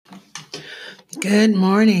Good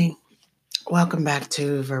morning. Welcome back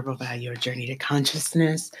to Verbal Value, your journey to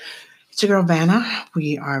consciousness. It's your girl Vanna.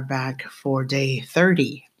 We are back for day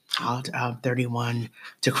 30 out of 31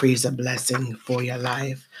 decrees of blessing for your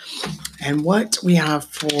life. And what we have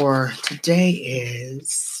for today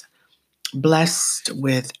is blessed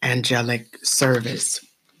with angelic service.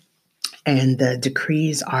 And the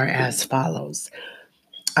decrees are as follows.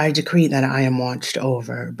 I decree that I am watched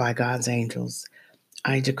over by God's angels.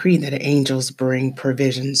 I decree that angels bring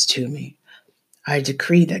provisions to me. I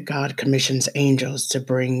decree that God commissions angels to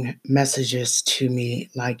bring messages to me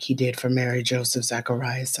like he did for Mary, Joseph,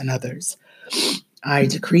 Zacharias, and others. I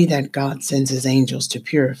decree that God sends his angels to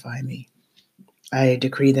purify me. I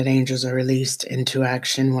decree that angels are released into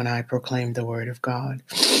action when I proclaim the word of God.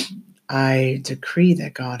 I decree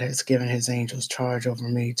that God has given his angels charge over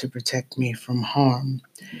me to protect me from harm.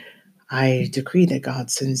 I decree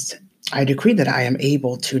that I am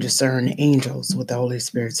able to discern angels with the Holy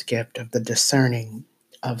Spirit's gift of the discerning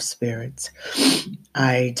of spirits.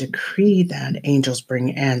 I decree that angels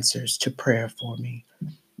bring answers to prayer for me.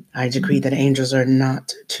 I decree that angels are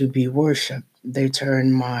not to be worshiped. They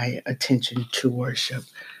turn my attention to worship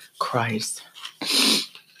Christ.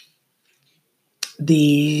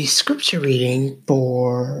 The scripture reading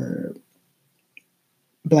for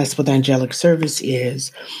Blessed with Angelic Service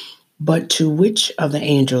is, "But to which of the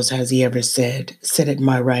angels has he ever said, 'Sit at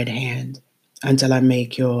my right hand until I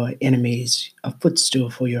make your enemies a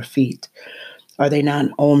footstool for your feet'? Are they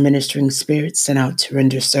not all ministering spirits sent out to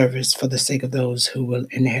render service for the sake of those who will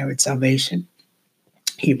inherit salvation?"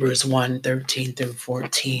 Hebrews 1:13 through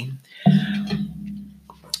 14.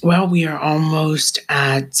 Well, we are almost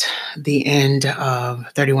at the end of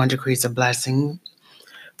 31 Degrees of Blessing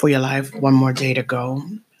for your life. One more day to go.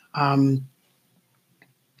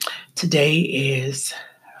 Today is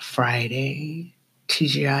Friday,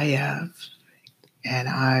 TGIF, and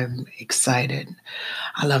I'm excited.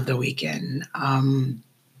 I love the weekend.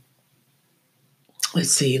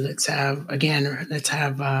 Let's see. Let's have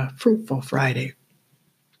a fruitful Friday.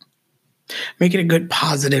 Make it a good,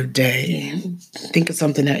 positive day. Think of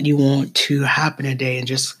something that you want to happen today and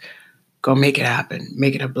just go make it happen.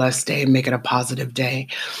 Make it a blessed day. Make it a positive day.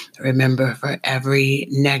 Remember, for every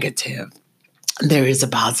negative, there is a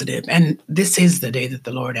positive. And this is the day that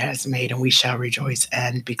the Lord has made, and we shall rejoice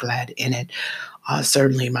and be glad in it.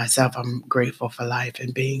 Certainly myself, I'm grateful for life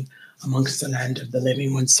and being amongst the land of the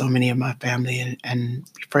living when so many of my family and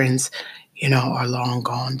friends, are long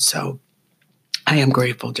gone. So I am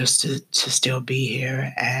grateful just to still be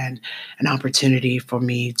here and an opportunity for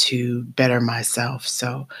me to better myself.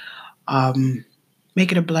 So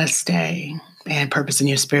make it a blessed day and purpose in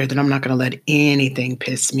your spirit that I'm not going to let anything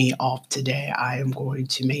piss me off today. I am going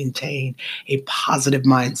to maintain a positive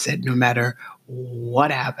mindset no matter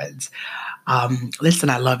what happens. Listen,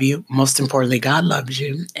 I love you. Most importantly, God loves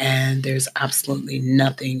you. And there's absolutely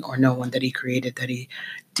nothing or no one that he created that he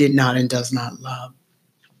did not and does not love.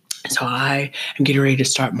 So I am getting ready to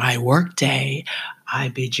start my work day. I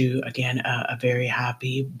bid you again a very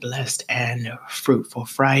happy, blessed, and fruitful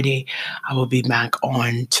Friday. I will be back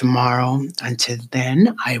on tomorrow. Until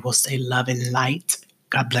then, I will say love and light.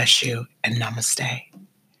 God bless you and namaste.